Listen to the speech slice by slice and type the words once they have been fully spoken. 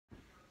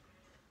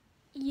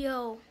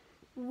Yo,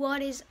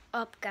 what is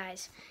up,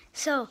 guys?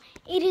 So,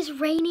 it is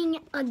raining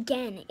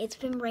again. It's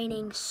been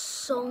raining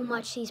so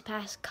much these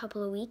past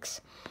couple of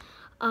weeks.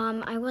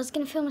 I was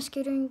going to film a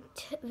scootering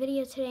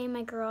video today in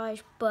my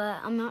garage, but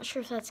I'm not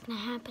sure if that's going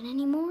to happen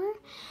anymore.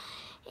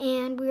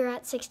 And we were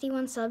at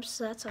 61 subs,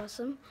 so that's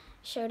awesome.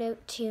 Shout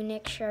out to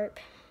Nick Sharp.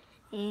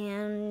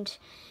 And,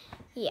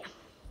 yeah.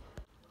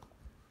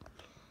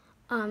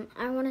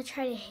 I want to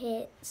try to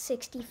hit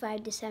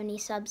 65 to 70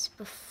 subs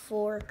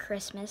before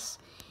Christmas.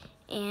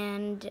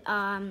 And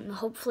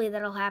hopefully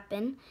that'll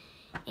happen.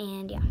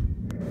 And yeah.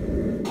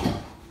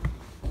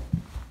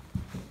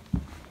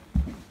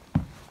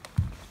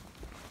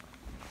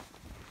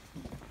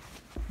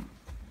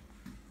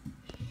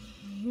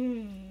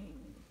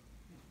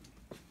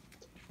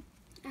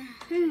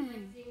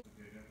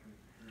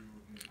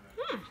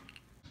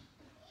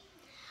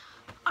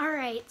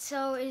 Alright,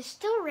 so it's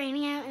still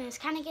raining out and it's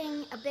kind of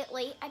getting a bit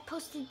late. I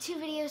posted 2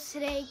 videos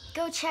today.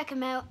 Go check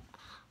them out.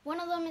 One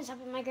of them is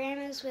up at my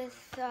grandma's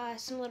with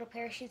some little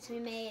parachutes we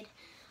made,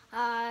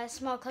 a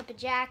small clip of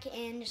Jack,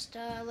 and just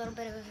a little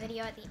bit of a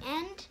video at the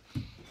end.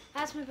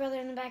 That's my brother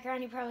in the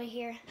background, you probably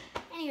hear.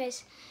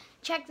 Anyways,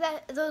 check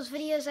those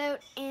videos out,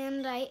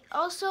 and I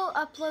also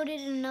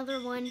uploaded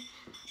another one.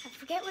 I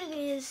forget what it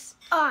is.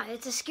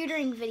 It's a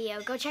scootering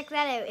video. Go check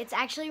that out. It's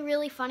actually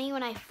really funny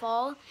when I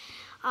fall.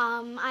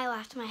 I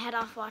laughed my head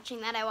off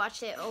watching that. I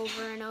watched it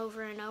over and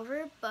over and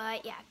over,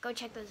 but yeah, go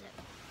check those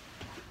out.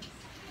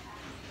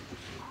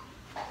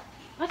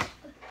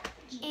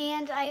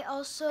 And I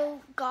also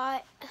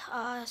got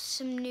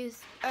some new,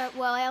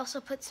 I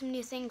also put some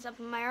new things up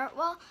on my art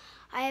wall.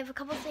 I have a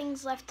couple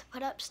things left to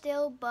put up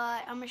still,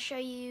 but I'm going to show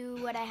you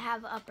what I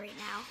have up right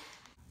now.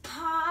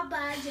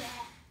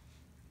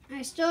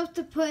 I still have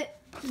to put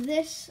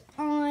this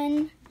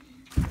on.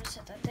 I'm going to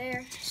set that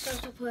there. Still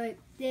have to put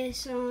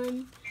this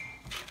on.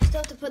 Still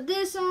have to put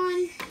this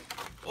on.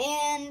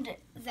 And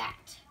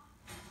that.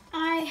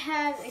 I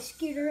have a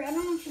scooter. I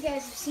don't know if you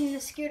guys have seen the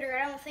scooter.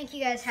 I don't think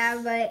you guys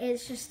have, but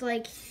it's just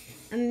like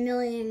a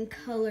million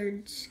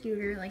colored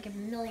scooter, like a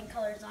million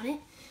colors on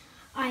it.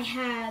 I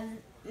have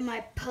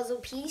my puzzle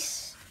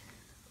piece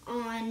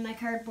on my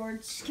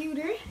cardboard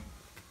scooter.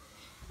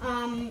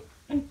 I'm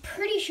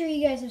pretty sure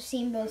you guys have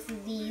seen both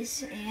of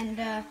these,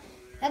 and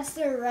that's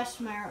the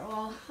rest of my art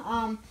wall.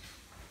 I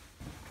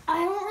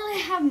don't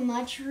really have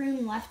much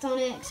room left on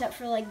it, except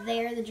for like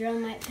there. The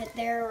drone might fit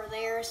there or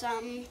there or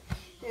something.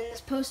 And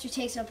this poster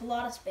takes up a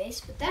lot of space,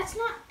 but that's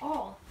not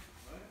all.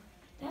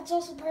 That's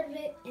also part of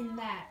it in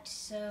that,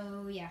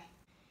 so yeah.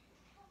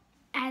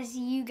 As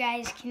you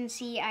guys can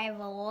see, I have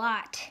a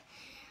lot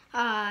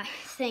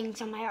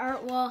things on my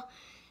art wall,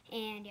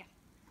 and yeah.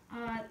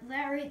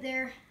 That right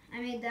there,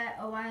 I made that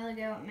a while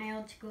ago at my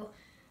old school.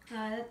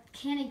 That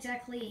can't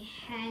exactly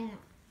hang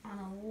on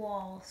a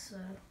wall, so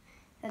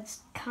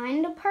that's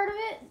kind of part of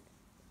it.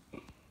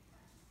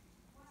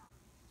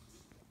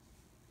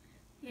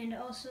 And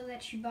also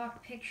that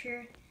Chewbacca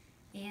picture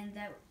and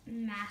that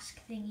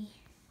mask thingy.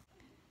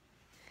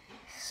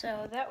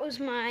 So that was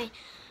my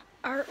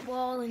art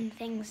wall and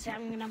things that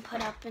I'm gonna put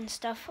up and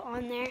stuff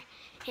on there.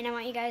 And I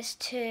want you guys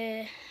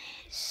to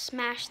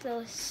smash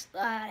the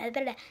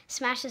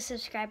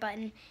subscribe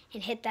button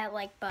and hit that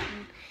like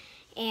button.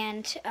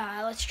 And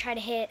let's try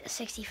to hit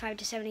 65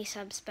 to 70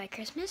 subs by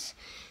Christmas.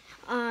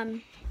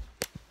 And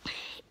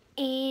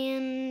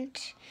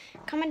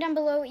comment down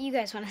below what you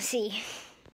guys want to see.